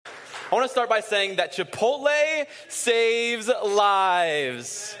I want to start by saying that Chipotle saves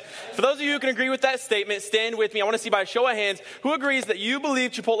lives. For those of you who can agree with that statement, stand with me. I want to see by a show of hands, who agrees that you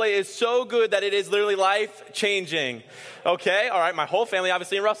believe Chipotle is so good that it is literally life-changing? Okay, all right, my whole family,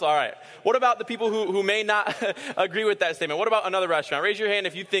 obviously, in Russell. All right. What about the people who may not agree with that statement? What about another restaurant? Raise your hand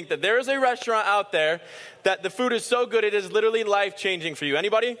if you think that there is a restaurant out there that the food is so good it is literally life-changing for you.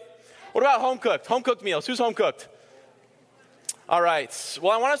 Anybody? What about home-cooked? Home-cooked meals. Who's home-cooked? All right.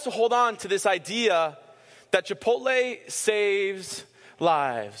 Well, I want us to hold on to this idea that Chipotle saves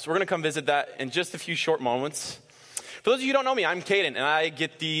lives. We're going to come visit that in just a few short moments. For those of you who don't know me, I'm Caden, and I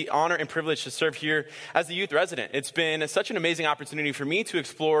get the honor and privilege to serve here as the youth resident. It's been such an amazing opportunity for me to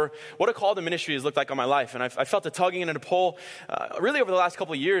explore what a call to ministry has looked like on my life. And I felt a tugging and a pull really over the last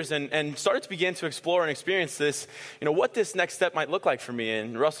couple of years and started to begin to explore and experience this, what this next step might look like for me.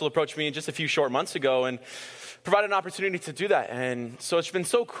 And Russell approached me just a few short months ago and provided an opportunity to do that. And so it's been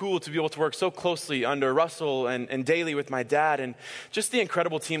so cool to be able to work so closely under Russell and daily with my dad and just the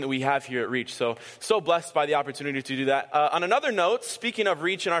incredible team that we have here at Reach. So blessed by the opportunity to do that. On another note, speaking of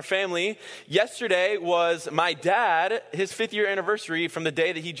Reach and our family, yesterday was my dad, his 5th year anniversary from the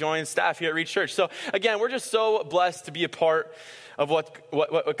day that he joined staff here at Reach Church. So again, we're just so blessed to be a part of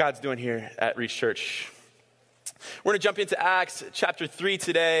what God's doing here at Reach Church. We're going to jump into Acts chapter 3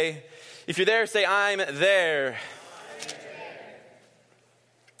 today. If you're there, say, I'm there.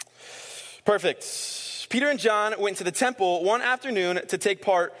 Perfect. Peter and John went to the temple one afternoon to take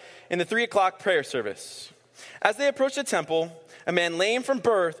part in the 3:00 prayer service. As they approached the temple, a man lame from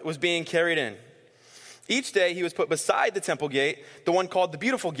birth was being carried in. Each day he was put beside the temple gate, the one called the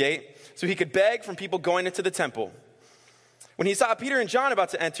Beautiful Gate, so he could beg from people going into the temple. When he saw Peter and John about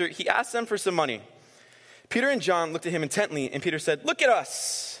to enter, he asked them for some money. Peter and John looked at him intently, and Peter said, "Look at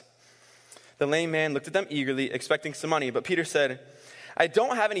us." The lame man looked at them eagerly, expecting some money. But Peter said, "I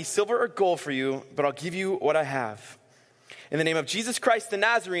don't have any silver or gold for you, but I'll give you what I have. In the name of Jesus Christ the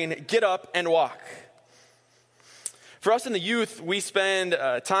Nazarene, get up and walk." For us in the youth, we spend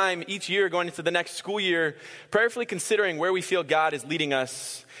time each year going into the next school year prayerfully considering where we feel God is leading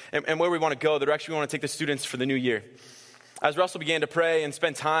us and where we want to go, the direction we want to take the students for the new year. As Russell began to pray and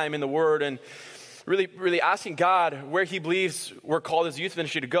spend time in the Word and really asking God where he believes we're called as a youth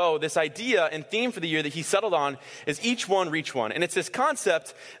ministry to go, this idea and theme for the year that he settled on is each one reach one. And it's this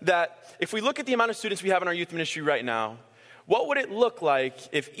concept that if we look at the amount of students we have in our youth ministry right now, what would it look like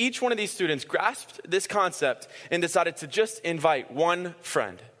if each one of these students grasped this concept and decided to just invite one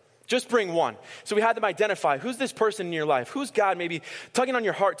friend? Just bring one. So we had them identify, who's this person in your life? Who's God maybe tugging on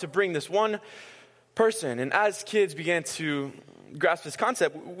your heart to bring this one person? And as kids began to grasp this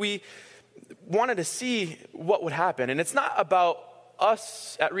concept, we wanted to see what would happen. And it's not about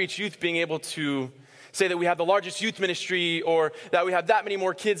us at Reach Youth being able to say that we have the largest youth ministry or that we have that many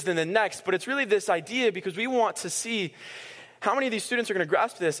more kids than the next, but it's really this idea because we want to see how many of these students are going to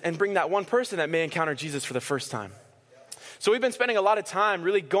grasp this and bring that one person that may encounter Jesus for the first time. So we've been spending a lot of time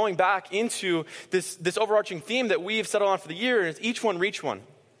really going back into this overarching theme that we've settled on for the year, and it's each one reach one.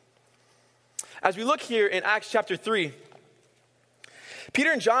 As we look here in Acts chapter 3,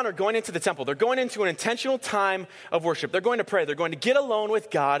 Peter and John are going into the temple. They're going into an intentional time of worship. They're going to pray. They're going to get alone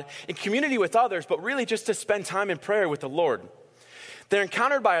with God in community with others, but really just to spend time in prayer with the Lord. They're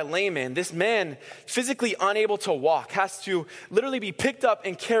encountered by a lame man. This man, physically unable to walk, has to literally be picked up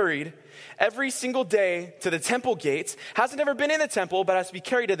and carried every single day to the temple gates. Hasn't ever been in the temple, but has to be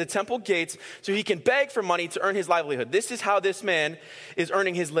carried to the temple gates so he can beg for money to earn his livelihood. This is how this man is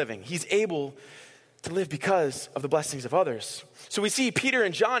earning his living. He's able to live because of the blessings of others. So we see Peter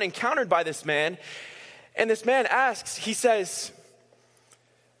and John encountered by this man, and this man asks, he says,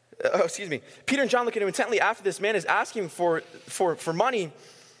 Peter and John look at him intently after this man is asking for money,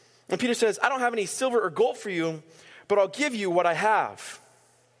 and Peter says, "I don't have any silver or gold for you, but I'll give you what I have."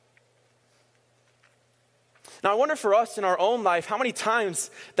 Now, I wonder for us in our own life, how many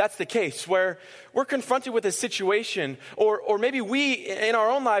times that's the case, where we're confronted with a situation, or maybe we in our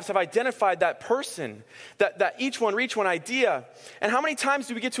own lives have identified that person, that each one reach one idea. And how many times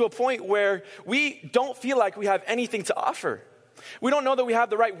do we get to a point where we don't feel like we have anything to offer? We don't know that we have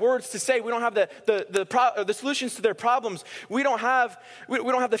the right words to say. We don't have the solutions to their problems. We don't have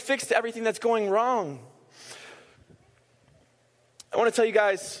the fix to everything that's going wrong. I want to tell you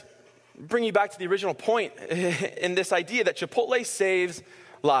guys, bring you back to the original point in this idea that Chipotle saves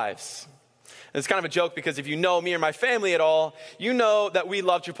lives. And it's kind of a joke because if you know me or my family at all, you know that we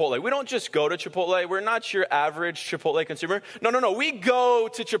love Chipotle. We don't just go to Chipotle. We're not your average Chipotle consumer. No. We go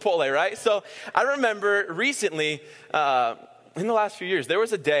to Chipotle, right? So I remember recently, in the last few years, there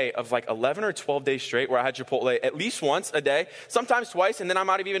was a day of like 11 or 12 days straight where I had Chipotle at least once a day, sometimes twice, and then I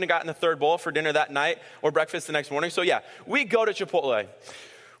might have even gotten a third bowl for dinner that night or breakfast the next morning. So yeah, we go to Chipotle.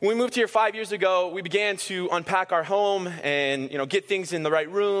 When we moved here 5 years ago, we began to unpack our home and, get things in the right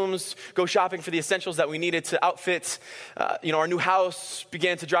rooms, go shopping for the essentials that we needed to outfit, our new house,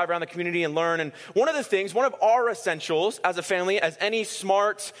 began to drive around the community and learn. And one of our essentials as a family, as any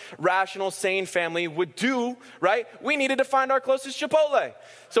smart, rational, sane family would do, right? We needed to find our closest Chipotle.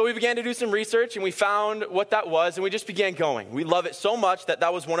 So we began to do some research and we found what that was and we just began going. We love it so much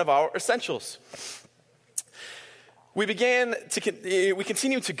that was one of our essentials. We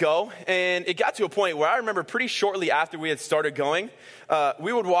continued to go, and it got to a point where I remember pretty shortly after we had started going,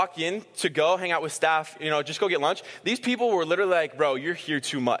 we would walk in to go hang out with staff, just go get lunch. These people were literally like, bro, you're here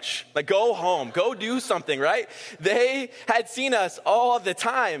too much. Like, go home, go do something, right? They had seen us all the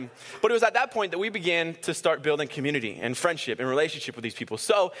time, but it was at that point that we began to start building community and friendship and relationship with these people.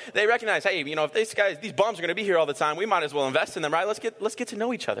 So they recognized, hey, if these bums are going to be here all the time, we might as well invest in them, right? Let's get to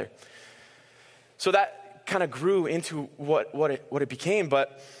know each other. So that kind of grew into what it became.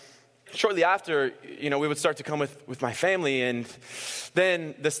 But shortly after, we would start to come with my family, and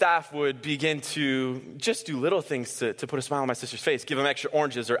then the staff would begin to just do little things to put a smile on my sister's face, give them extra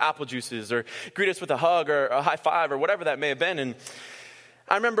oranges or apple juices, or greet us with a hug or a high five or whatever that may have been. And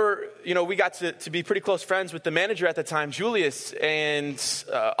I remember, we got to be pretty close friends with the manager at the time, Julius, and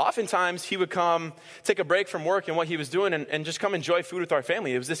oftentimes he would come take a break from work and what he was doing and just come enjoy food with our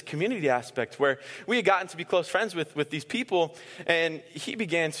family. It was this community aspect where we had gotten to be close friends with these people, and he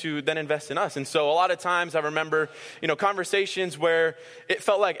began to then invest in us. And so a lot of times I remember, conversations where it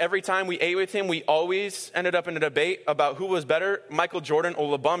felt like every time we ate with him, we always ended up in a debate about who was better, Michael Jordan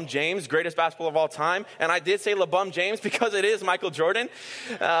or LeBron James, greatest basketballer of all time. And I did say LeBron James because it is Michael Jordan.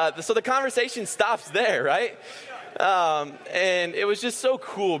 So the conversation stops there, right? And it was just so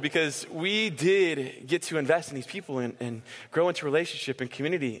cool because we did get to invest in these people and grow into relationship and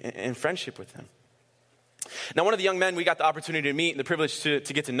community and friendship with them. Now, one of the young men we got the opportunity to meet and the privilege to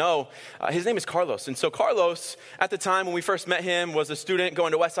get to know, his name is Carlos. And so Carlos, at the time when we first met him, was a student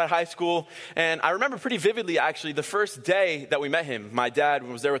going to Westside High School. And I remember pretty vividly, actually, the first day that we met him. My dad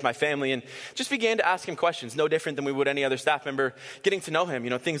was there with my family and just began to ask him questions, no different than we would any other staff member, getting to know him.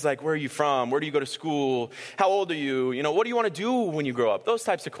 Things like, where are you from? Where do you go to school? How old are you? What do you want to do when you grow up? Those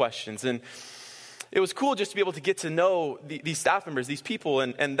types of questions. And it was cool just to be able to get to know these staff members, these people,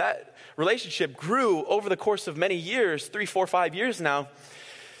 and that relationship grew over the course of many years, 3, 4, 5 years now,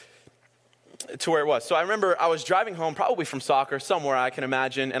 to where it was. So I remember I was driving home, probably from soccer, somewhere I can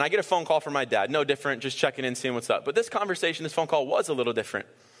imagine, and I get a phone call from my dad. No different, just checking in, seeing what's up. But this phone call was a little different.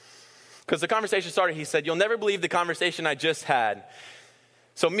 Because the conversation started, he said, "You'll never believe the conversation I just had."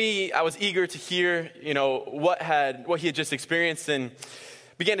 So I was eager to hear, what he had just experienced, and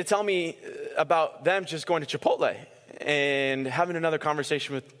began to tell me about them just going to Chipotle and having another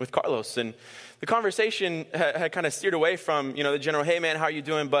conversation with Carlos. And the conversation had kind of steered away from, the general, hey man, how are you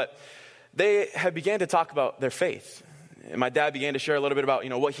doing? But they had began to talk about their faith. And my dad began to share a little bit about,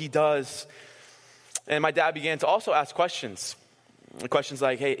 what he does. And my dad began to also ask questions. Questions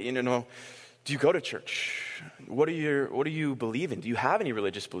like, hey, do you go to church? What do you believe in? Do you have any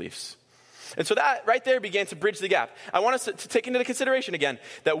religious beliefs? And so that right there began to bridge the gap. I want us to take into consideration again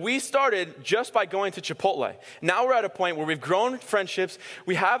that we started just by going to Chipotle. Now we're at a point where we've grown friendships.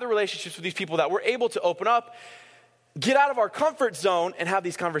 We have the relationships with these people that we're able to open up, get out of our comfort zone, and have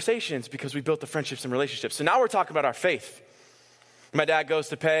these conversations because we built the friendships and relationships. So now we're talking about our faith. My dad goes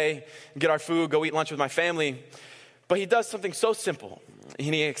to pay, get our food, go eat lunch with my family. But he does something so simple.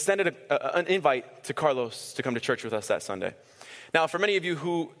 And he extended an invite to Carlos to come to church with us that Sunday. Now, for many of you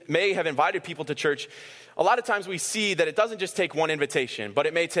who may have invited people to church, a lot of times we see that it doesn't just take one invitation, but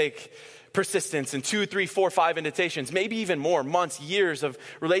it may take persistence and 2, 3, 4, 5 invitations, maybe even more, months, years of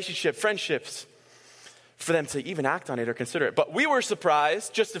relationship, friendships, for them to even act on it or consider it. But we were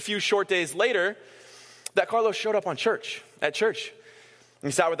surprised just a few short days later that Carlos showed up at church.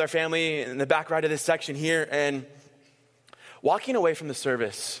 We sat with our family in the back right of this section here, and walking away from the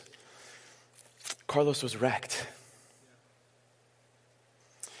service, Carlos was wrecked.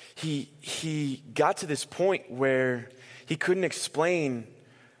 He got to this point where he couldn't explain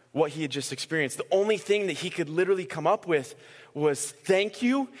what he had just experienced. The only thing that he could literally come up with was, thank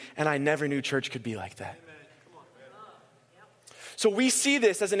you, and I never knew church could be like that. So we see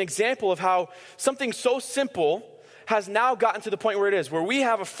this as an example of how something so simple has now gotten to the point where it is, where we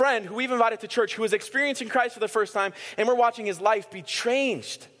have a friend who we've invited to church who is experiencing Christ for the first time, and we're watching his life be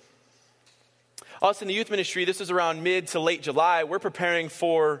changed. Us in the youth ministry, this is around mid to late July, we're preparing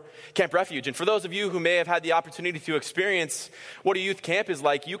for Camp Refuge. And for those of you who may have had the opportunity to experience what a youth camp is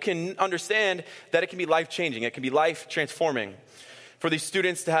like, you can understand that it can be life-changing. It can be life-transforming. For these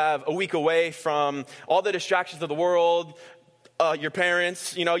students to have a week away from all the distractions of the world, your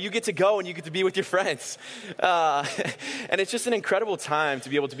parents, you get to go and you get to be with your friends. And it's just an incredible time to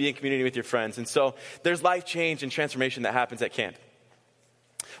be able to be in community with your friends. And so there's life change and transformation that happens at camp.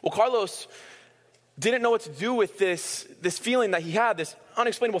 Well, Carlos didn't know what to do with this feeling that he had, this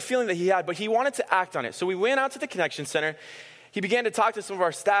unexplainable feeling that he had, but he wanted to act on it. So we went out to the Connection Center. He began to talk to some of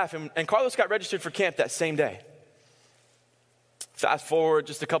our staff, and Carlos got registered for camp that same day. Fast forward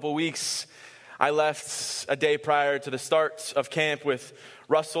just a couple weeks, I left a day prior to the start of camp with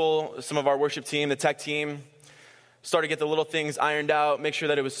Russell, some of our worship team, the tech team. Started to get the little things ironed out, make sure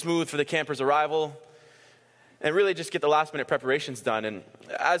that it was smooth for the campers' arrival, and really just get the last minute preparations done. And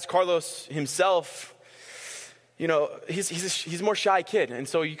as Carlos himself, he's a more shy kid. And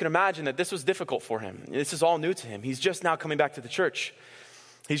so you can imagine that this was difficult for him. This is all new to him. He's just now coming back to the church.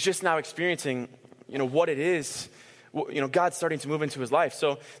 He's just now experiencing, what it is. God's starting to move into his life.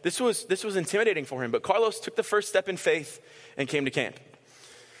 So this was intimidating for him. But Carlos took the first step in faith and came to camp.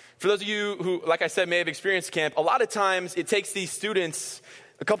 For those of you who, like I said, may have experienced camp, a lot of times it takes these students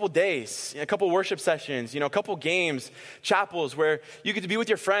a couple days, a couple worship sessions, a couple games, chapels where you get to be with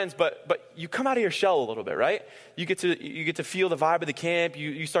your friends, but you come out of your shell a little bit, right? You get to feel the vibe of the camp.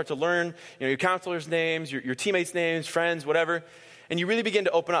 You start to learn, your counselors' names, your teammates' names, friends, whatever, and you really begin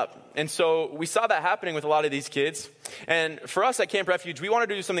to open up. And so we saw that happening with a lot of these kids. And for us at Camp Refuge, we wanted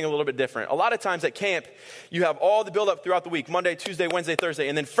to do something a little bit different. A lot of times at camp, you have all the build-up throughout the week, Monday, Tuesday, Wednesday, Thursday,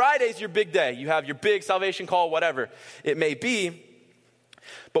 and then Friday's your big day. You have your big salvation call, whatever it may be.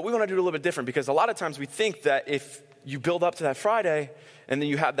 But we want to do it a little bit different because a lot of times we think that if you build up to that Friday and then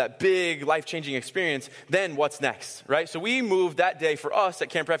you have that big life-changing experience, then what's next, right? So we moved that day for us at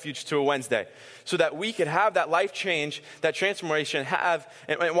Camp Refuge to a Wednesday so that we could have that life change, that transformation,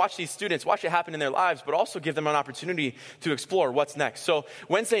 and watch these students, watch it happen in their lives, but also give them an opportunity to explore what's next. So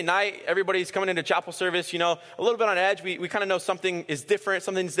Wednesday night, everybody's coming into chapel service, a little bit on edge. We kind of know something's different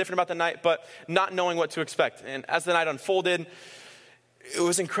about the night, but not knowing what to expect. And as the night unfolded, it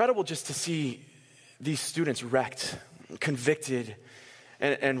was incredible just to see these students wrecked, convicted,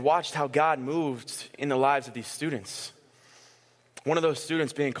 and watched how God moved in the lives of these students. One of those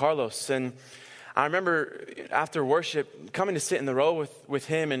students being Carlos. And I remember after worship coming to sit in the row with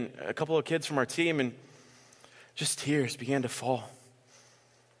him and a couple of kids from our team, and just tears began to fall.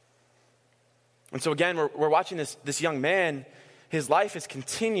 And so again, we're watching this young man. His life is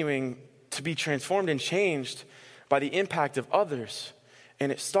continuing to be transformed and changed by the impact of others.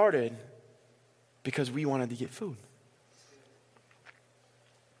 And it started because we wanted to get food.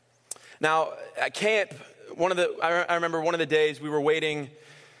 Now, at camp, I remember one of the days we were waiting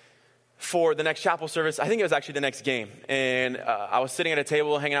for the next chapel service. I think it was actually the next game. And I was sitting at a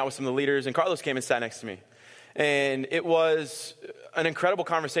table hanging out with some of the leaders, and Carlos came and sat next to me. And it was an incredible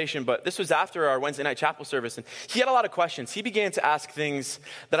conversation, but this was after our Wednesday night chapel service, and he had a lot of questions. He began to ask things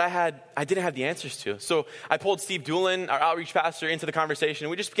that I didn't have the answers to. So I pulled Steve Doolin, our outreach pastor, into the conversation,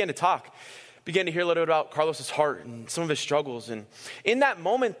 and we just began to talk. Began to hear a little bit about Carlos's heart and some of his struggles. And in that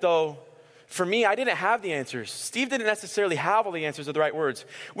moment, though, for me, I didn't have the answers. Steve didn't necessarily have all the answers or the right words.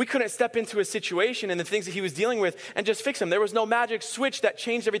 We couldn't step into a situation and the things that he was dealing with and just fix them. There was no magic switch that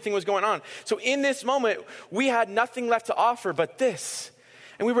changed everything that was going on. So in this moment, we had nothing left to offer but this.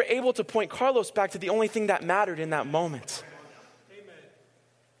 And we were able to point Carlos back to the only thing that mattered in that moment. Amen.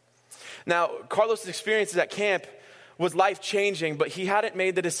 Now, Carlos' experiences at camp was life-changing, but he hadn't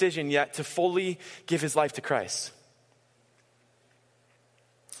made the decision yet to fully give his life to Christ.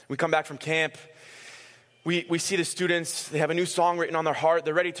 We come back from camp, we see the students, they have a new song written on their heart,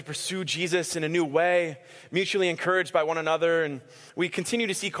 they're ready to pursue Jesus in a new way, mutually encouraged by one another, and we continue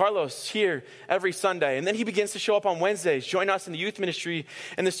to see Carlos here every Sunday. And then he begins to show up on Wednesdays, join us in the youth ministry,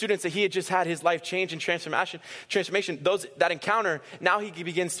 and the students that he had just had his life change and transformation, that encounter, now he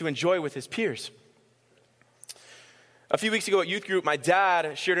begins to enjoy with his peers. A few weeks ago at youth group, my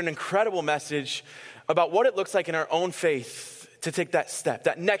dad shared an incredible message about what it looks like in our own faith to take that step,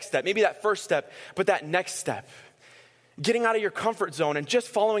 that next step, maybe that first step, but that next step. Getting out of your comfort zone and just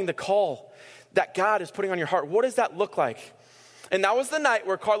following the call that God is putting on your heart. What does that look like? And that was the night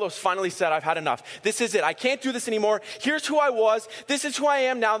where Carlos finally said, I've had enough. This is it. I can't do this anymore. Here's who I was. This is who I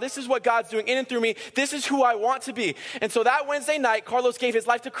am now. This is what God's doing in and through me. This is who I want to be. And so that Wednesday night, Carlos gave his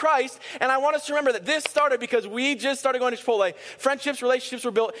life to Christ. And I want us to remember that this started because we just started going to Chipotle. Friendships, relationships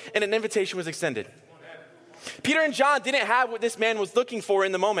were built, and an invitation was extended. Peter and John didn't have what this man was looking for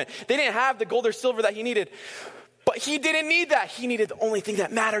in the moment. They didn't have the gold or silver that he needed. But he didn't need that. He needed the only thing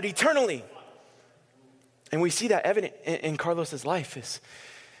that mattered eternally. And we see that evident in Carlos's life is,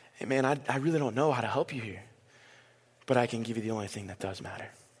 hey man, I really don't know how to help you here, but I can give you the only thing that does matter.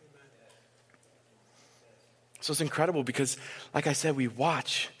 So it's incredible because, like I said, we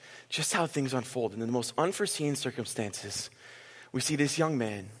watch just how things unfold. And in the most unforeseen circumstances, we see this young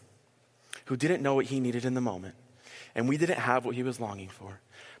man who didn't know what he needed in the moment, and we didn't have what he was longing for,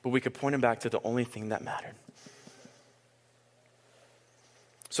 but we could point him back to the only thing that mattered.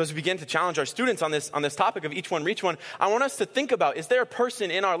 So as we begin to challenge our students on this topic of each one, reach one, I want us to think about, is there a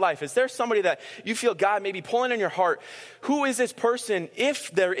person in our life? Is there somebody that you feel God may be pulling in your heart? Who is this person, if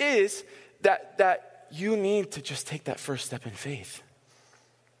there is, that you need to just take that first step in faith?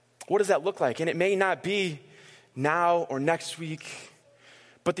 What does that look like? And it may not be now or next week,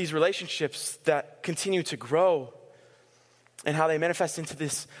 but these relationships that continue to grow and how they manifest into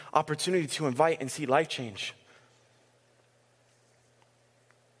this opportunity to invite and see life change.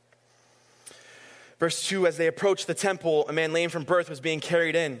 Verse 2, as they approached the temple, a man lame from birth was being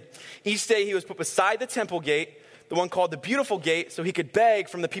carried in. Each day he was put beside the temple gate, the one called the Beautiful Gate, so he could beg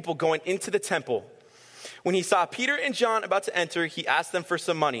from the people going into the temple. When he saw Peter and John about to enter, he asked them for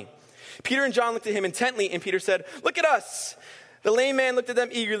some money. Peter and John looked at him intently, and Peter said, "Look at us." The lame man looked at them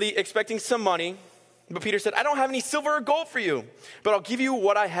eagerly, expecting some money. But Peter said, "I don't have any silver or gold for you, but I'll give you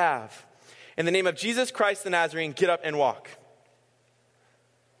what I have. In the name of Jesus Christ the Nazarene, get up and walk."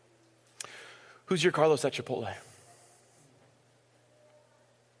 Who's your Carlos at Chipotle?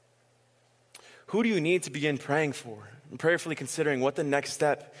 Who do you need to begin praying for and prayerfully considering what the next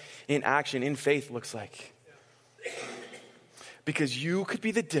step in action, in faith looks like? Because you could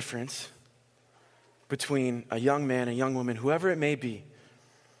be the difference between a young man, a young woman, whoever it may be,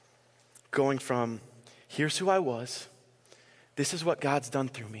 going from, here's who I was, this is what God's done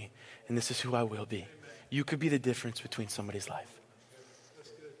through me, and this is who I will be. You could be the difference between somebody's life.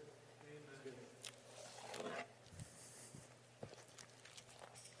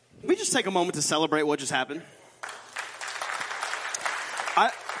 Can we just take a moment to celebrate what just happened?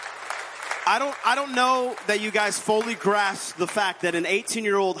 I don't know that you guys fully grasp the fact that an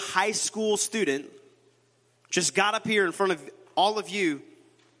 18-year-old high school student just got up here in front of all of you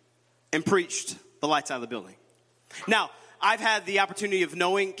and preached the lights out of the building. Now, I've had the opportunity of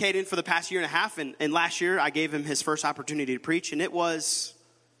knowing Caden for the past year and a half, and last year I gave him his first opportunity to preach, and it was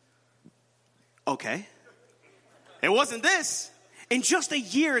okay. It wasn't this. In just a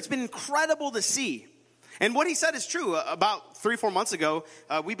year, it's been incredible to see. And what he said is true. About 3-4 months ago,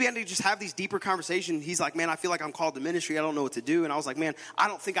 we began to just have these deeper conversations. He's like, man, I feel like I'm called to ministry. I don't know what to do. And I was like, man, I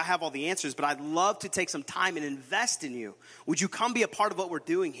don't think I have all the answers, but I'd love to take some time and invest in you. Would you come be a part of what we're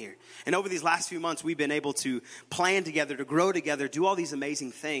doing here? And over these last few months, we've been able to plan together, to grow together, do all these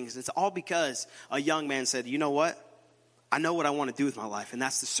amazing things. It's all because a young man said, you know what? I know what I want to do with my life, and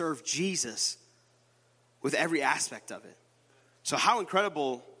that's to serve Jesus with every aspect of it. So how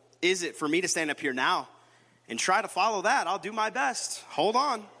incredible is it for me to stand up here now and try to follow that? I'll do my best. Hold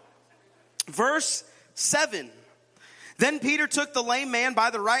on. Verse 7. Then Peter took the lame man by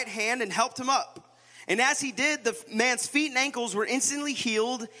the right hand and helped him up. And as he did, the man's feet and ankles were instantly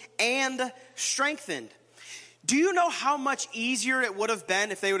healed and strengthened. Do you know how much easier it would have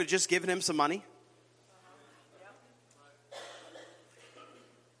been if they would have just given him some money?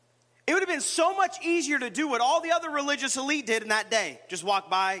 It would have been so much easier to do what all the other religious elite did in that day. Just walk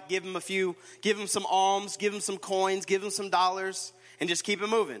by, give him some alms, give him some coins, give him some dollars, and just keep it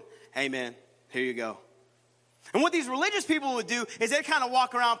moving. Hey man, here you go. And what these religious people would do is they'd kind of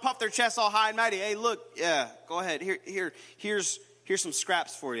walk around, puff their chests all high and mighty. Hey, look, yeah, go ahead. Here's some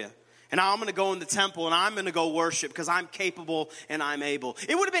scraps for you. And now I'm going to go in the temple and I'm going to go worship because I'm capable and I'm able.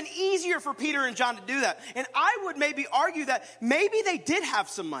 It would have been easier for Peter and John to do that. And I would maybe argue that maybe they did have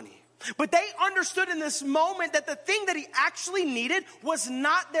some money. But they understood in this moment that the thing that he actually needed was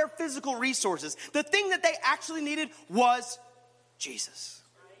not their physical resources. The thing that they actually needed was Jesus.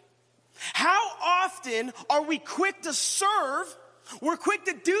 How often are we quick to serve? We're quick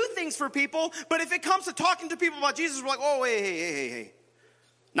to do things for people, but if it comes to talking to people about Jesus, we're like, oh, hey.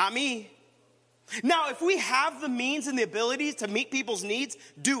 Not me. Now, if we have the means and the ability to meet people's needs,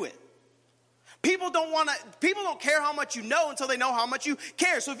 do it. People don't care how much you know until they know how much you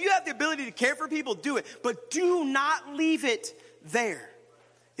care. So if you have the ability to care for people, do it. But do not leave it there.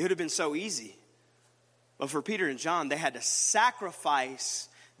 It would have been so easy. But for Peter and John, they had to sacrifice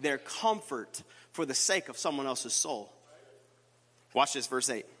their comfort for the sake of someone else's soul. Watch this, verse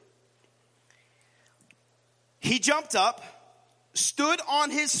 8. He jumped up, stood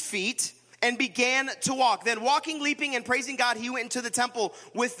on his feet, and began to walk. Then walking, leaping, and praising God, he went into the temple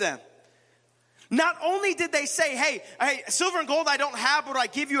with them. Not only did they say, hey, silver and gold I don't have, but what I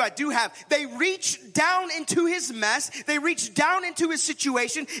give you I do have. They reached down into his mess. They reached down into his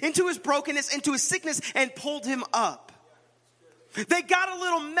situation, into his brokenness, into his sickness, and pulled him up. They got a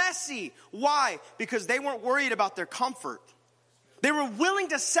little messy. Why? Because they weren't worried about their comfort. They were willing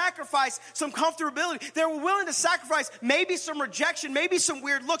to sacrifice some comfortability. They were willing to sacrifice maybe some rejection, maybe some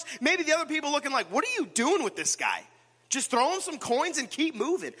weird looks, maybe the other people looking like, what are you doing with this guy? Just throw him some coins and keep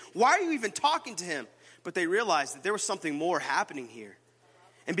moving. Why are you even talking to him? But they realized that there was something more happening here.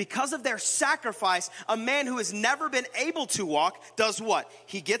 And because of their sacrifice, a man who has never been able to walk does what?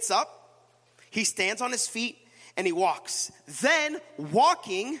 He gets up, he stands on his feet, and he walks. Then,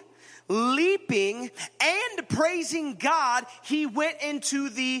 walking, leaping, and praising God, he went into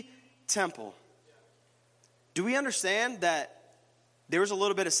the temple. Do we understand that there was a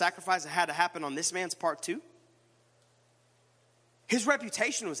little bit of sacrifice that had to happen on this man's part too? His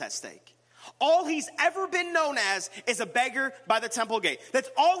reputation was at stake. All he's ever been known as is a beggar by the temple gate. That's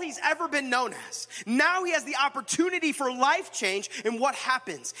all he's ever been known as. Now he has the opportunity for life change, and what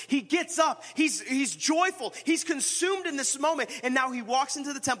happens? He gets up, he's joyful, he's consumed in this moment, and now he walks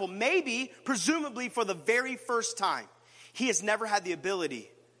into the temple, maybe, presumably for the very first time. He has never had the ability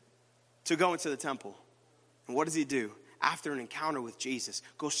to go into the temple. And what does he do? After an encounter with Jesus,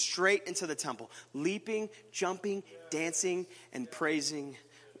 go straight into the temple, leaping, jumping, dancing, and praising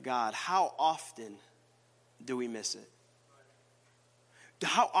God. How often do we miss it?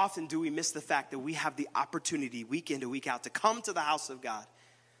 How often do we miss the fact that we have the opportunity week in to week out to come to the house of God?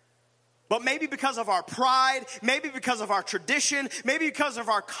 But maybe because of our pride, maybe because of our tradition, maybe because of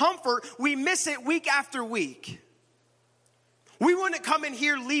our comfort, we miss it week after week. We wouldn't come in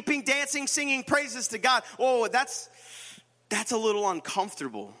here leaping, dancing, singing praises to God. Oh, that's a little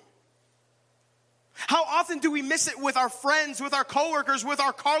uncomfortable. How often do we miss it with our friends, with our coworkers, with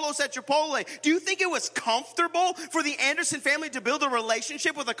our Carlos at Chipotle? Do you think it was comfortable for the Anderson family to build a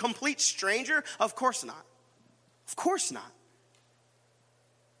relationship with a complete stranger? Of course not. Of course not.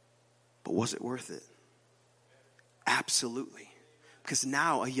 But was it worth it? Absolutely. Because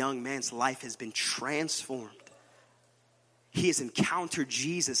now a young man's life has been transformed. He has encountered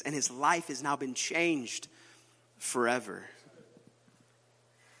Jesus and his life has now been changed forever.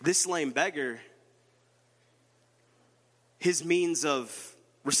 This lame beggar, his means of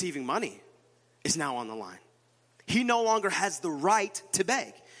receiving money is now on the line. He no longer has the right to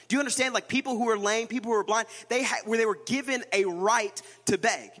beg. Do you understand? Like people who are lame, people who are blind, they were given a right to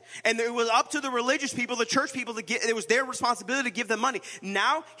beg. And it was up to the religious people, the church people, it was their responsibility to give them money.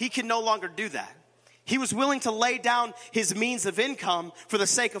 Now he can no longer do that. He was willing to lay down his means of income for the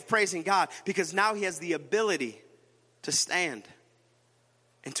sake of praising God, because now he has the ability to stand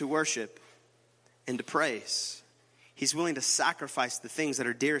and to worship and to praise. He's willing to sacrifice the things that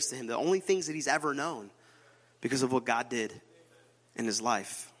are dearest to him, the only things that he's ever known, because of what God did in his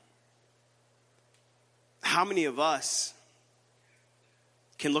life. How many of us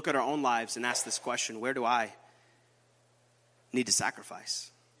can look at our own lives and ask this question: where do I need to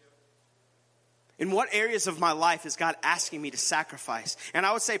sacrifice? In what areas of my life is God asking me to sacrifice? And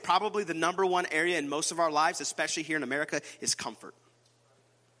I would say probably the number one area in most of our lives, especially here in America, is comfort.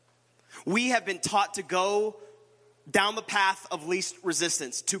 We have been taught to go down the path of least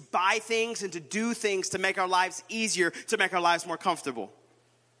resistance, to buy things and to do things to make our lives easier, to make our lives more comfortable.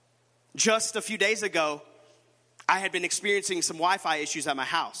 Just a few days ago, I had been experiencing some Wi-Fi issues at my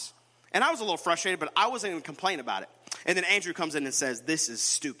house. And I was a little frustrated, but I wasn't going to complain about it. And then Andrew comes in and says, "This is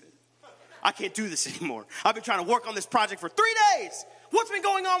stupid. I can't do this anymore. I've been trying to work on this project for 3 days. What's been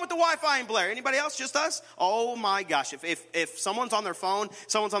going on with the Wi-Fi in Blair? Anybody else? Just us? Oh my gosh. If someone's on their phone,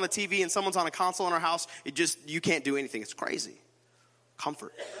 someone's on the TV, and someone's on a console in our house, you can't do anything. It's crazy.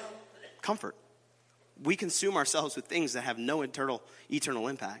 Comfort. Comfort. We consume ourselves with things that have no eternal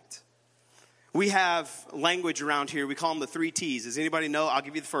impact. We have language around here. We call them the 3 T's. Does anybody know? I'll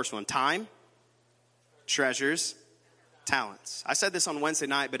give you the first one. Time, treasures, talents. I said this on Wednesday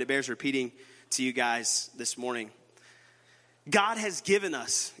night, but it bears repeating to you guys this morning. God has given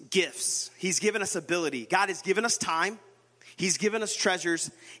us gifts. He's given us ability. God has given us time. He's given us treasures,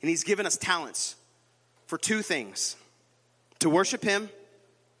 and he's given us talents for 2 things: to worship him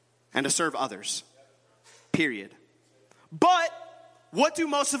and to serve others. Period. But what do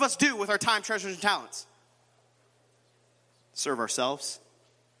most of us do with our time, treasures, and talents? Serve ourselves.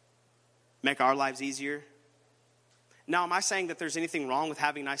 Make our lives easier. Now, am I saying that there's anything wrong with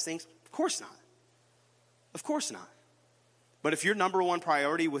having nice things? Of course not. Of course not. But if your number one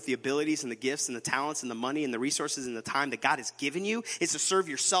priority with the abilities and the gifts and the talents and the money and the resources and the time that God has given you is to serve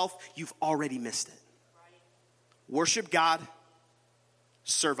yourself, you've already missed it. Worship God,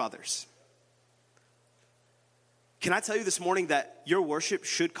 serve others. Can I tell you this morning that your worship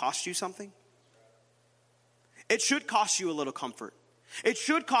should cost you something? It should cost you a little comfort. It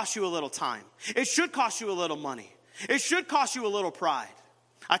should cost you a little time. It should cost you a little money. It should cost you a little pride.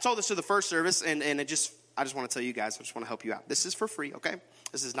 I told this to the first service, and I just want to tell you guys, I just want to help you out. This is for free, okay?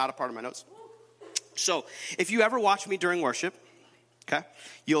 This is not a part of my notes. So if you ever watch me during worship, okay,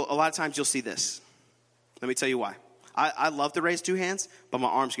 a lot of times you'll see this. Let me tell you why. I love to raise two hands, but my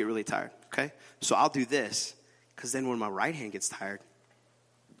arms get really tired, okay? So I'll do this, because then when my right hand gets tired,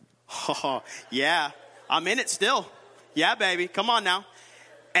 oh, yeah, I'm in it still. Yeah, baby, come on now.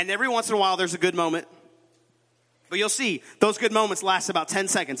 And every once in a while, there's a good moment. But you'll see, those good moments last about 10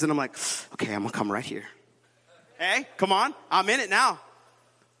 seconds, and I'm like, okay, I'm going to come right here. Hey, come on, I'm in it now.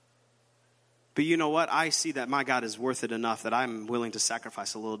 But you know what? I see that my God is worth it enough that I'm willing to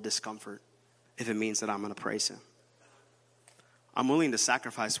sacrifice a little discomfort if it means that I'm going to praise him. I'm willing to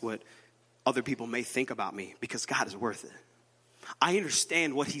sacrifice what other people may think about me because God is worth it. I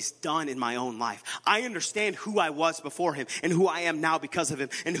understand what he's done in my own life. I understand who I was before him and who I am now because of him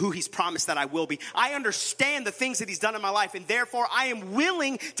and who he's promised that I will be. I understand the things that he's done in my life, and therefore I am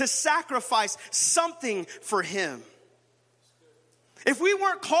willing to sacrifice something for him. If we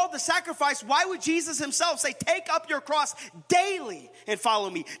weren't called to sacrifice, why would Jesus himself say, take up your cross daily and follow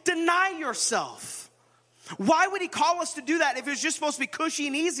me? Deny yourself. Why would he call us to do that if it was just supposed to be cushy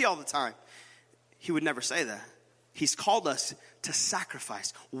and easy all the time? He would never say that. He's called us to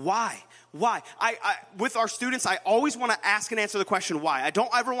sacrifice. Why? Why? With our students, I always want to ask and answer the question, why? I don't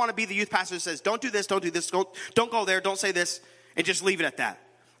ever want to be the youth pastor that says, don't do this, don't go there, don't say this, and just leave it at that.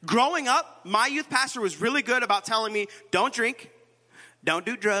 Growing up, my youth pastor was really good about telling me, don't drink, don't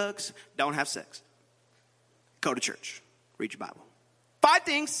do drugs, don't have sex. Go to church, read your Bible. 5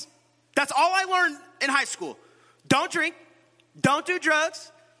 things. That's all I learned in high school. Don't drink, don't do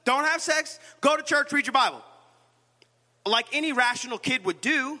drugs, don't have sex, go to church, read your Bible. Like any rational kid would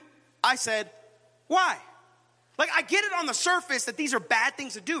do, I said, why? Like, I get it on the surface that these are bad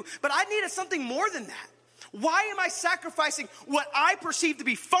things to do, but I needed something more than that. Why am I sacrificing what I perceive to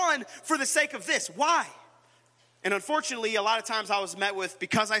be fun for the sake of this? Why? And unfortunately, a lot of times I was met with,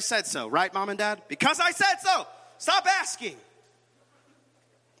 because I said so, right, Mom and Dad? Because I said so. Stop asking.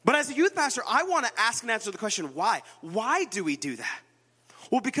 But as a youth pastor, I want to ask and answer the question, why? Why do we do that?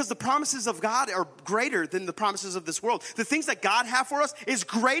 Well, because the promises of God are greater than the promises of this world. The things that God has for us is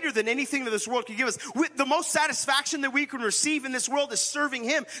greater than anything that this world can give us. The most satisfaction that we can receive in this world is serving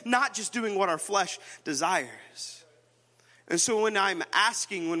him, not just doing what our flesh desires. And so when I'm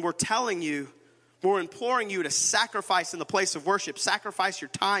asking, when we're telling you, we're imploring you to sacrifice in the place of worship, sacrifice your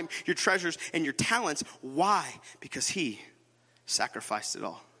time, your treasures, and your talents. Why? Because he sacrificed it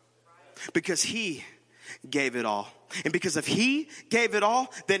all. Because he gave it all. And because if he gave it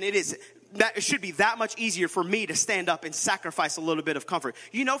all, then it should be that much easier for me to stand up and sacrifice a little bit of comfort.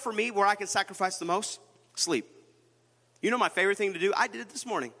 You know, for me, where I can sacrifice the most? Sleep. You know my favorite thing to do? I did it this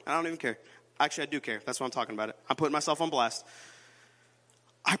morning. I don't even care. Actually, I do care. That's why I'm talking about it. I'm putting myself on blast.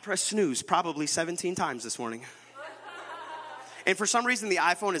 I pressed snooze probably 17 times this morning. And for some reason, the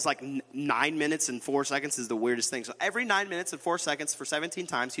iPhone is like 9 minutes and 4 seconds is the weirdest thing. So every 9 minutes and 4 seconds for 17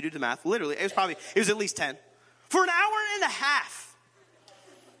 times, you do the math. Literally, it was at least 10. For an hour and a half.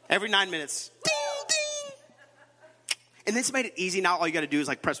 Every 9 minutes. Ding, ding. And this made it easy. Now all you got to do is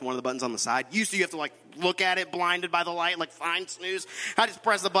like press one of the buttons on the side. Used to you have to like look at it blinded by the light, like find snooze. I just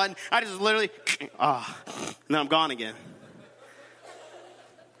press the button. I just literally, and then I'm gone again.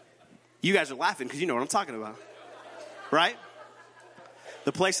 You guys are laughing because you know what I'm talking about. Right?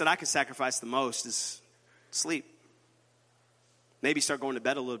 The place that I can sacrifice the most is sleep. Maybe start going to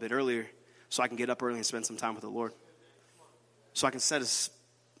bed a little bit earlier so I can get up early and spend some time with the Lord. So I can set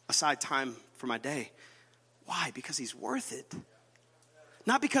aside time for my day. Why? Because he's worth it.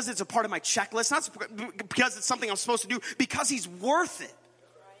 Not because it's a part of my checklist. Not because it's something I'm supposed to do. Because he's worth it.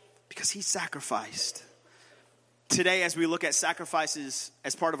 Because he sacrificed. Today, as we look at sacrifices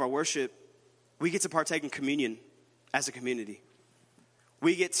as part of our worship, we get to partake in communion as a community.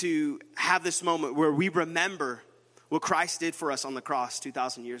 We get to have this moment where we remember what Christ did for us on the cross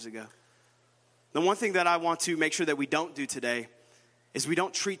 2,000 years ago. The one thing that I want to make sure that we don't do today is we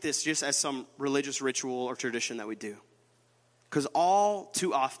don't treat this just as some religious ritual or tradition that we do. Because all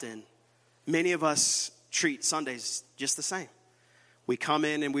too often, many of us treat Sundays just the same. We come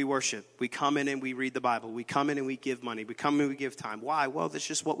in and we worship. We come in and we read the Bible. We come in and we give money. We come in and we give time. Why? Well, that's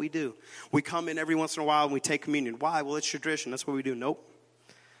just what we do. We come in every once in a while and we take communion. Why? Well, it's tradition. That's what we do. Nope.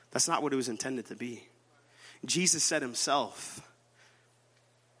 That's not what it was intended to be. Jesus said himself,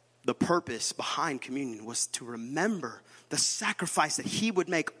 the purpose behind communion was to remember the sacrifice that he would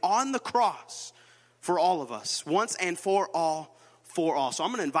make on the cross for all of us, once and for all, for all. So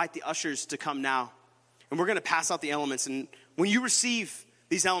I'm going to invite the ushers to come now, and we're going to pass out the elements. And when you receive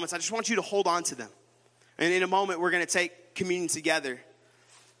these elements, I just want you to hold on to them. And in a moment, we're going to take communion together.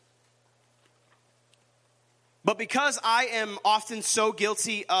 But because I am often so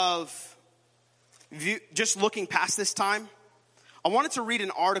guilty of just looking past this time, I wanted to read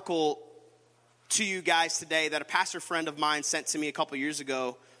an article to you guys today that a pastor friend of mine sent to me a couple years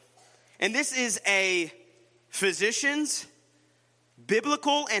ago. And this is a physician's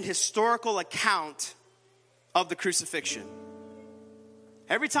biblical and historical account of the crucifixion.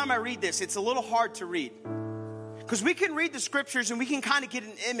 Every time I read this, it's a little hard to read. Because we can read the scriptures and we can kind of get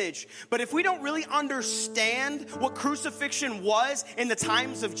an image. But if we don't really understand what crucifixion was in the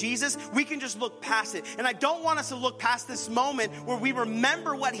times of Jesus, we can just look past it. And I don't want us to look past this moment where we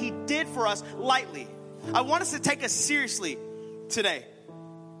remember what he did for us lightly. I want us to take us seriously today.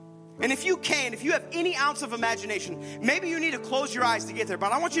 And if you have any ounce of imagination, maybe you need to close your eyes to get there.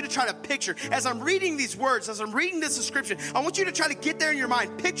 But I want you to try to picture, as I'm reading these words, as I'm reading this description, I want you to try to get there in your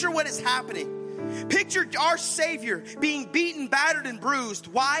mind. Picture what is happening. Picture our Savior being beaten, battered, and bruised.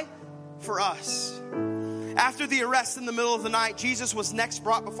 Why? For us. After the arrest in the middle of the night, Jesus was next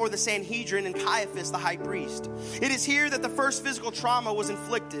brought before the Sanhedrin and Caiaphas, the high priest. It is here that the first physical trauma was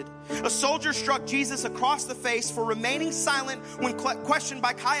inflicted. A soldier struck Jesus across the face for remaining silent when questioned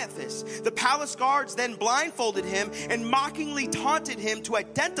by Caiaphas. The palace guards then blindfolded him and mockingly taunted him to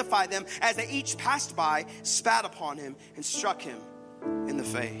identify them as they each passed by, spat upon him, and struck him in the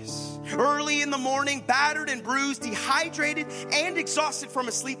face. Early in the morning, battered and bruised, dehydrated and exhausted from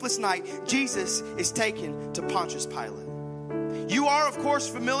a sleepless night, Jesus is taken to Pontius Pilate. You are, of course,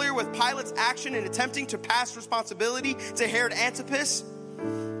 familiar with Pilate's action in attempting to pass responsibility to Herod Antipas.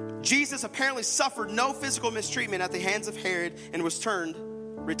 Jesus apparently suffered no physical mistreatment at the hands of Herod and was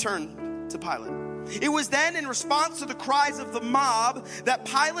returned to Pilate. It was then in response to the cries of the mob that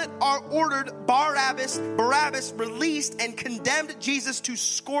Pilate ordered Barabbas released and condemned Jesus to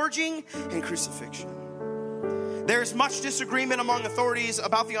scourging and crucifixion. There is much disagreement among authorities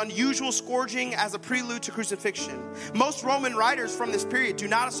about the unusual scourging as a prelude to crucifixion. Most Roman writers from this period do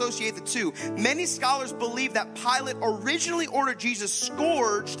not associate the two. Many scholars believe that Pilate originally ordered Jesus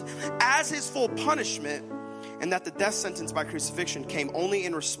scourged as his full punishment, and that the death sentence by crucifixion came only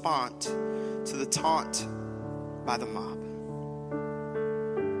in response to the taunt by the mob.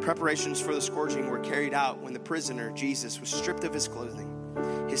 Preparations for the scourging were carried out when the prisoner, Jesus, was stripped of his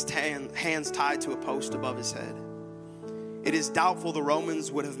clothing, his hands tied to a post above his head. It is doubtful the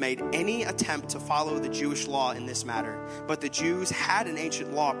Romans would have made any attempt to follow the Jewish law in this matter, but the Jews had an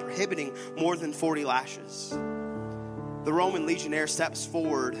ancient law prohibiting more than 40 lashes. The Roman legionnaire steps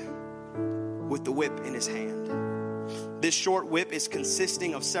forward with the whip in his hand. This short whip is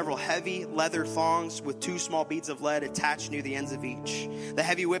consisting of several heavy leather thongs with 2 small beads of lead attached near the ends of each. The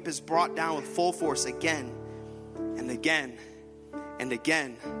heavy whip is brought down with full force again and again and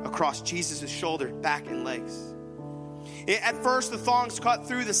again across Jesus' shoulder, back, and legs. At first, the thongs cut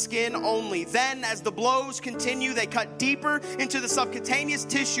through the skin only. Then, as the blows continue, they cut deeper into the subcutaneous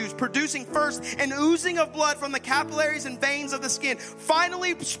tissues, producing first an oozing of blood from the capillaries and veins of the skin,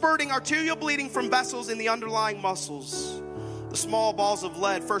 finally spurting arterial bleeding from vessels in the underlying muscles. The small balls of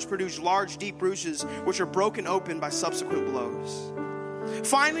lead first produce large, deep bruises, which are broken open by subsequent blows.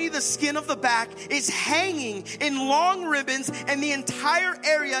 Finally, the skin of the back is hanging in long ribbons, and the entire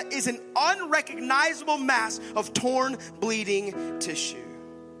area is an unrecognizable mass of torn, bleeding tissue.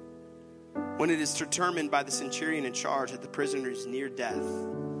 When it is determined by the centurion in charge that the prisoner is near death,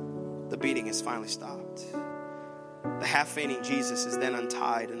 the beating is finally stopped. The half-fainting Jesus is then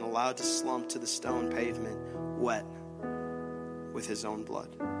untied and allowed to slump to the stone pavement, wet with his own blood.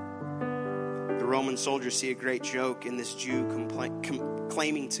 The Roman soldiers see a great joke in this Jew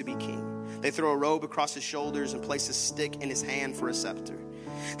claiming to be king. They throw a robe across his shoulders and place a stick in his hand for a scepter.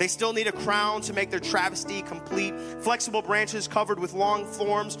 They still need a crown to make their travesty complete. Flexible branches covered with long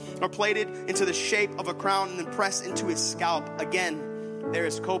thorns are plaited into the shape of a crown and then pressed into his scalp. Again, there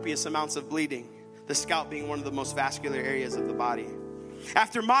is copious amounts of bleeding, the scalp being one of the most vascular areas of the body.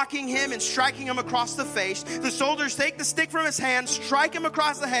 After mocking him and striking him across the face, the soldiers take the stick from his hand, strike him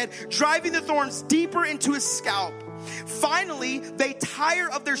across the head, driving the thorns deeper into his scalp. Finally, they tire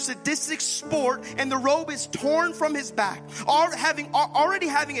of their sadistic sport, and the robe is torn from his back. Already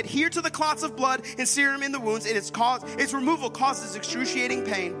having adhered to the clots of blood and serum in the wounds, its removal causes excruciating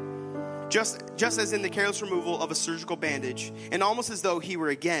pain, just as in the careless removal of a surgical bandage, and almost as though he were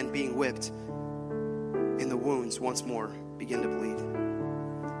again being whipped, and the wounds once more begin to bleed.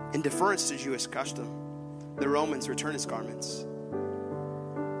 In deference to Jewish custom, the Romans return his garments.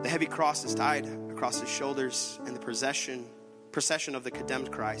 The heavy cross is tied across his shoulders, and the procession of the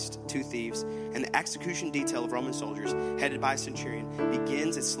condemned Christ, 2 thieves, and the execution detail of Roman soldiers headed by a centurion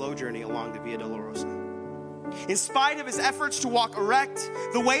begins its slow journey along the Via Dolorosa. In spite of his efforts to walk erect,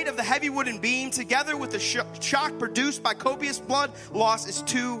 the weight of the heavy wooden beam, together with the shock produced by copious blood loss, is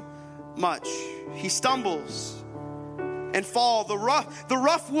too much. He stumbles and fall. The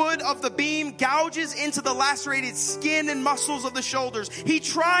rough wood of the beam gouges into the lacerated skin and muscles of the shoulders. He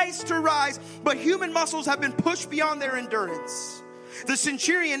tries to rise, but human muscles have been pushed beyond their endurance. The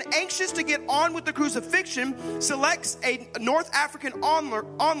centurion, anxious to get on with the crucifixion, selects a North African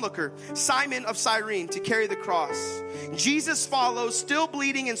onlooker, Simon of Cyrene, to carry the cross. Jesus follows, still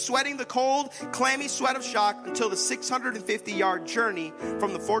bleeding and sweating the cold, clammy sweat of shock, until the 650-yard journey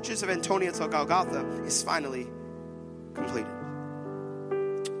from the fortress of Antonia to Golgotha is finally completed.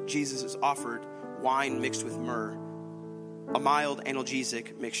 Jesus is offered wine mixed with myrrh, a mild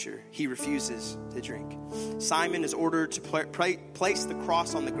analgesic mixture. He refuses to drink. Simon is ordered to place the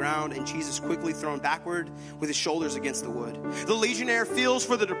cross on the ground, and Jesus quickly thrown backward with his shoulders against the wood. The legionnaire feels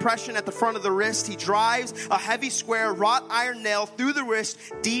for the depression at the front of the wrist. He drives a heavy square wrought iron nail through the wrist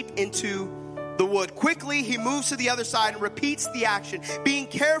deep into the wood. Quickly, he moves to the other side and repeats the action, being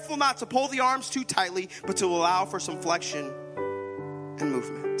careful not to pull the arms too tightly, but to allow for some flexion and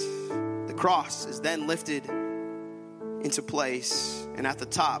movement. The cross is then lifted into place, and at the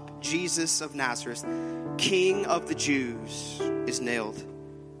top, Jesus of Nazareth, King of the Jews, is nailed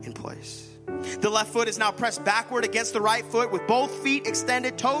in place. The left foot is now pressed backward against the right foot with both feet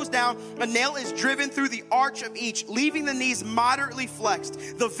extended, toes down. A nail is driven through the arch of each, leaving the knees moderately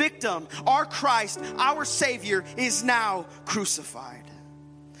flexed. The victim, our Christ, our Savior, is now crucified.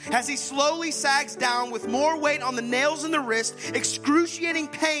 As he slowly sags down with more weight on the nails in the wrist, excruciating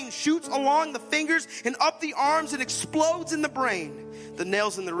pain shoots along the fingers and up the arms and explodes in the brain. The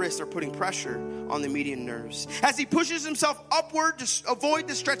nails in the wrist are putting pressure on the median nerves. As he pushes himself upward to avoid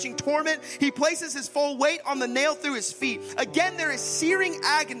the stretching torment, he places his full weight on the nail through his feet. Again, there is searing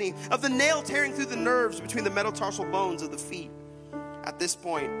agony of the nail tearing through the nerves between the metatarsal bones of the feet. At this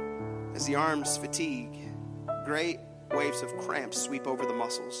point, as the arms fatigue, great waves of cramps sweep over the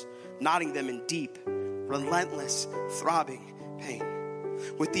muscles, knotting them in deep, relentless, throbbing pain.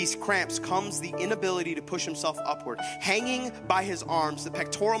 With these cramps comes the inability to push himself upward. Hanging by his arms, the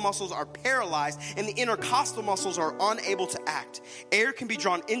pectoral muscles are paralyzed and the intercostal muscles are unable to act. Air can be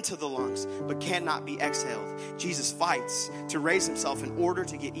drawn into the lungs, but cannot be exhaled. Jesus fights to raise himself in order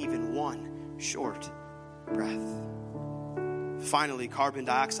to get even one short breath. Finally, carbon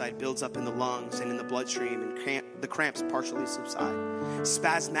dioxide builds up in the lungs and in the bloodstream, and the cramps partially subside.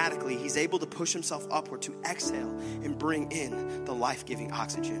 Spasmodically, he's able to push himself upward to exhale and bring in the life-giving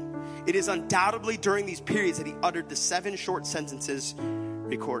oxygen. It is undoubtedly during these periods that he uttered the 7 short sentences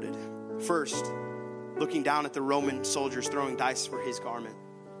recorded. First, looking down at the Roman soldiers throwing dice for his garment,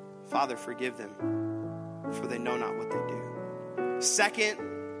 "Father, forgive them, for they know not what they do." Second,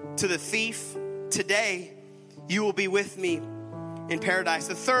 to the thief, "Today you will be with me in paradise."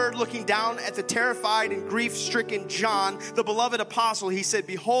 The third, looking down at the terrified and grief-stricken John, the beloved apostle, he said,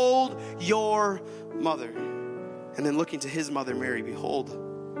 "Behold your mother." And then looking to his mother, Mary, "Behold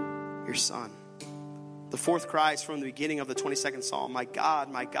your son." The fourth cries from the beginning of the 22nd Psalm, my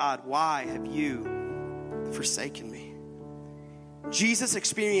God, why have you forsaken me?" Jesus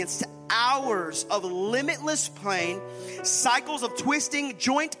experienced hours of limitless pain, cycles of twisting,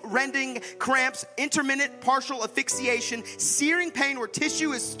 joint-rending cramps, intermittent partial asphyxiation, searing pain where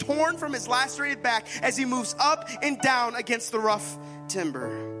tissue is torn from his lacerated back as he moves up and down against the rough timber.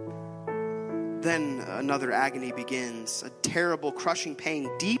 Then another agony begins, a terrible crushing pain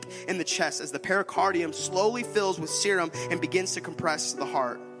deep in the chest as the pericardium slowly fills with serum and begins to compress the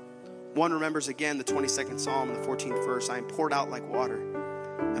heart. One remembers again the 22nd Psalm in the 14th verse, "I am poured out like water,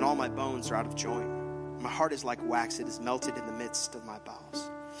 and all my bones are out of joint. My heart is like wax, it is melted in the midst of my bowels."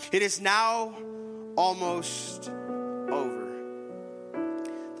 It is now almost over.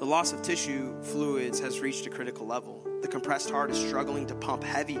 The loss of tissue fluids has reached a critical level. The compressed heart is struggling to pump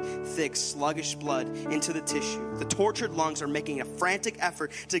heavy, thick, sluggish blood into the tissue. The tortured lungs are making a frantic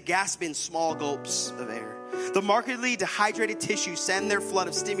effort to gasp in small gulps of air. The markedly dehydrated tissues send their flood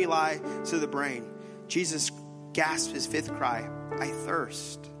of stimuli to the brain. Jesus gasped his fifth cry, I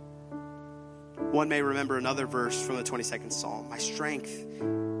thirst. One may remember another verse from the 22nd Psalm. My strength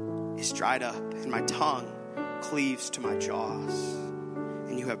is dried up, and my tongue cleaves to my jaws.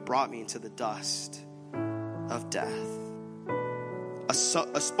 And you have brought me into the dust of death. A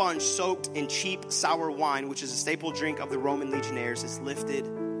sponge soaked in cheap sour wine, which is a staple drink of the Roman legionnaires, is lifted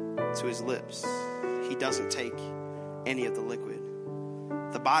to his lips. He doesn't take any of the liquid.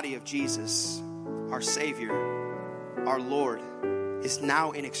 The body of Jesus, our Savior, our Lord, is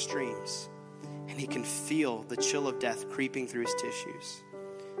now in extremes, and he can feel the chill of death creeping through his tissues.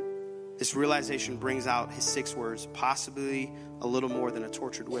 This realization brings out his 6 words, possibly a little more than a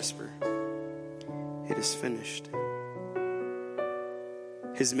tortured whisper. It is finished.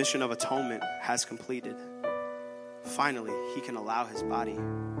 His mission of atonement has completed. Finally, he can allow his body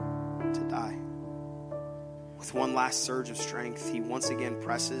to die. With one last surge of strength, he once again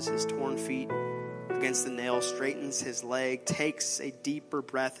presses his torn feet against the nail, straightens his leg, takes a deeper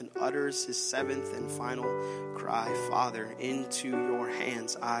breath, and utters his 7th and final cry, Father, into your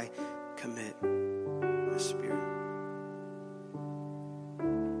hands I commit my spirit.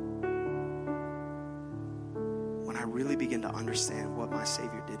 When I really begin to understand what my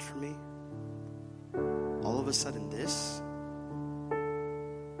Savior did for me, all of a sudden this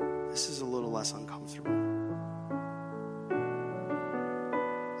is a little less uncomfortable.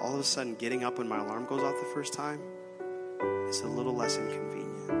 All of a sudden getting up when my alarm goes off the first time is a little less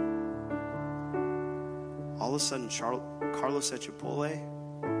inconvenient. All of a sudden Carlos at Chipotle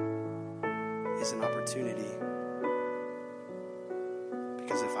is an opportunity.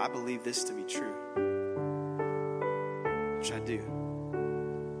 Because if I believe this to be true, which I do,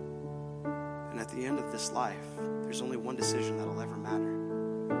 and at the end of this life, there's only one decision that'll ever matter.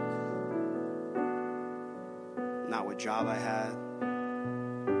 Not what job I had,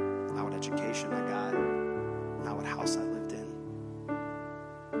 not what education I got, not what house I lived in,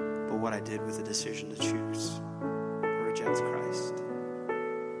 but what I did with the decision to choose or reject Christ.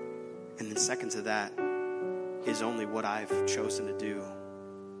 And then second to that is only what I've chosen to do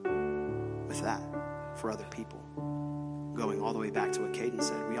with that for other people. Going all the way back to what Caden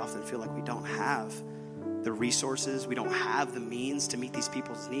said, we often feel like we don't have the resources, we don't have the means to meet these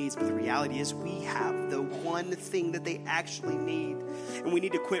people's needs, but the reality is we have the one thing that they actually need. And we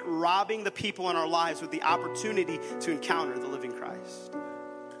need to quit robbing the people in our lives with the opportunity to encounter the living Christ.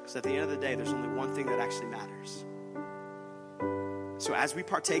 Because at the end of the day, there's only one thing that actually matters. So as we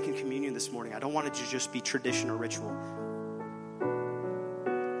partake in communion this morning, I don't want it to just be tradition or ritual.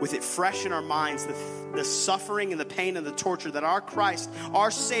 With it fresh in our minds, the suffering and the pain and the torture that our Christ, our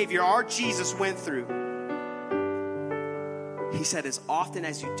Savior, our Jesus went through. He said, as often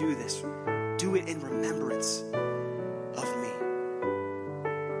as you do this, do it in remembrance of me.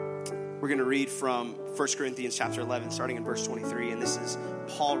 We're going to read from 1 Corinthians chapter 11, starting in verse 23. And this is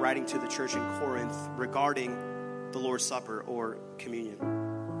Paul writing to the church in Corinth regarding the Lord's Supper or communion.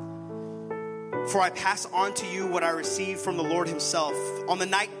 For I pass on to you what I received from the Lord himself. On the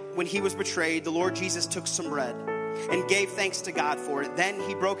night when he was betrayed, the Lord Jesus took some bread and gave thanks to God for it. Then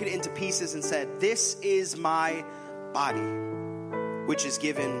he broke it into pieces and said, this is my body, which is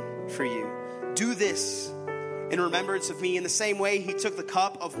given for you. Do this in remembrance of me. In the same way, he took the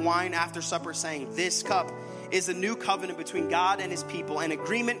cup of wine after supper, saying, this cup is the new covenant between God and his people, an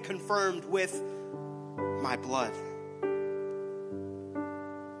agreement confirmed with my blood.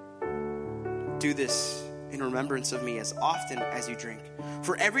 Do this in remembrance of me as often as you drink.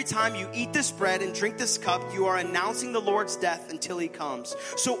 For every time you eat this bread and drink this cup, you are announcing the Lord's death until he comes.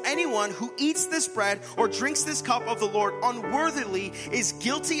 So anyone who eats this bread or drinks this cup of the Lord unworthily is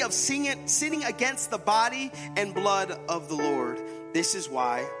guilty of sinning against the body and blood of the Lord.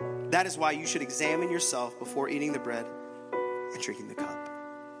 That is why you should examine yourself before eating the bread and drinking the cup.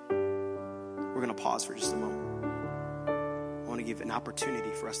 We're going to pause for just a moment. I want to give an opportunity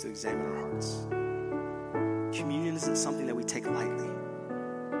for us to examine our hearts. Communion isn't something that we take lightly.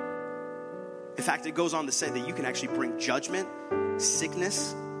 In fact, it goes on to say that you can actually bring judgment,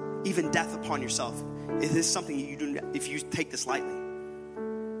 sickness, even death upon yourself. It is something you do if you take this lightly.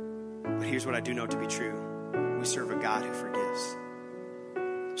 But here's what I do know to be true. We serve a God who forgives.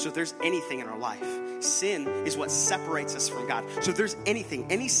 So if there's anything in our life, sin is what separates us from God. So if there's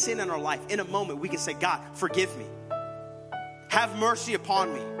anything, any sin in our life, in a moment, we can say, God, forgive me. Have mercy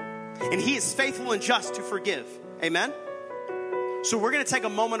upon me. And he is faithful and just to forgive. Amen? So we're going to take a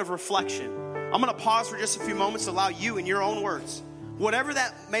moment of reflection. I'm going to pause for just a few moments to allow you in your own words, whatever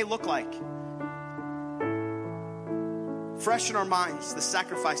that may look like, fresh in our minds, the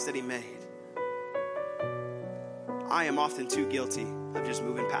sacrifice that he made. I am often too guilty of just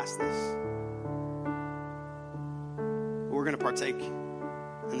moving past this. we're going to partake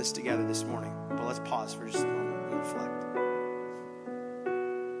in this together this morning. But let's pause for just a moment and reflect.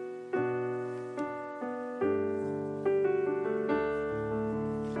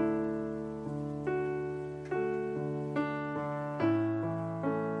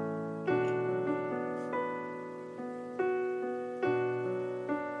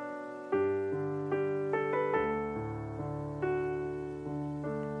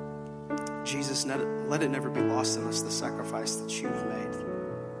 Jesus, let it never be lost in us, the sacrifice that you've made.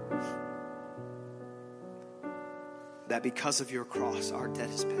 That because of your cross, our debt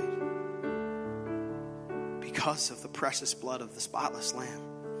is paid. Because of the precious blood of the spotless Lamb,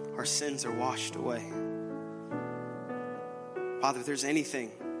 our sins are washed away. Father, if there's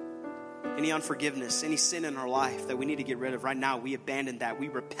anything, any unforgiveness, any sin in our life that we need to get rid of right now, we abandon that. We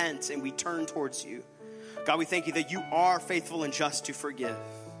repent and we turn towards you. God, we thank you that you are faithful and just to forgive.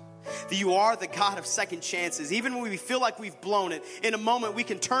 That you are the God of second chances. Even when we feel like we've blown it, in a moment we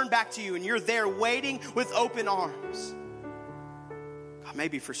can turn back to you and you're there waiting with open arms. God,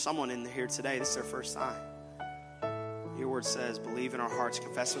 maybe for someone in here today, this is their first time. Your word says, believe in our hearts,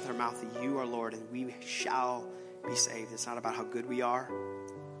 confess with our mouth that you are Lord, and we shall be saved. It's not about how good we are.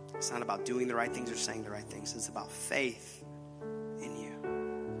 It's not about doing the right things or saying the right things. It's about faith in you.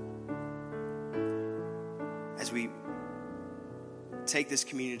 As we take this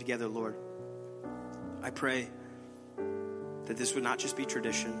communion together, Lord, I pray that this would not just be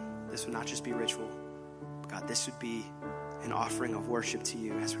tradition, this would not just be ritual, but God, this would be an offering of worship to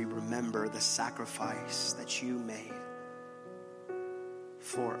you as we remember the sacrifice that you made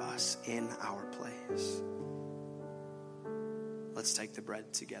for us in our place. Let's take the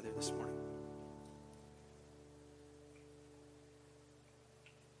bread together this morning.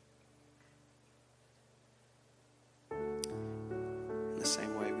 The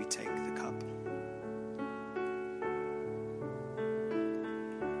same way we take the cup.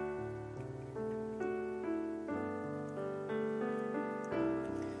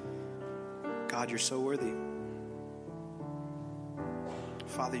 God, you're so worthy.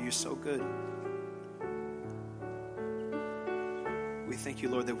 Father, you're so good. We thank you,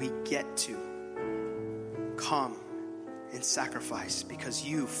 Lord, that we get to come and sacrifice because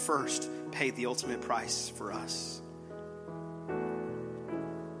you first paid the ultimate price for us.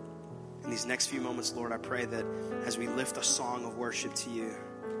 In these next few moments, Lord, I pray that as we lift a song of worship to you,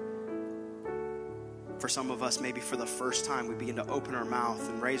 for some of us, maybe for the first time, we begin to open our mouth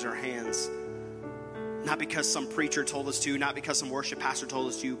and raise our hands, not because some preacher told us to, not because some worship pastor told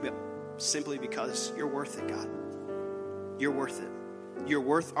us to, but simply because you're worth it, God. You're worth it. You're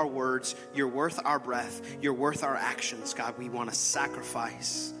worth our words. You're worth our breath. You're worth our actions, God. We want to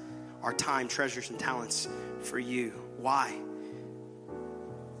sacrifice our time, treasures, and talents for you. Why?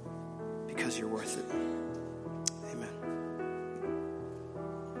 Because you're worth it.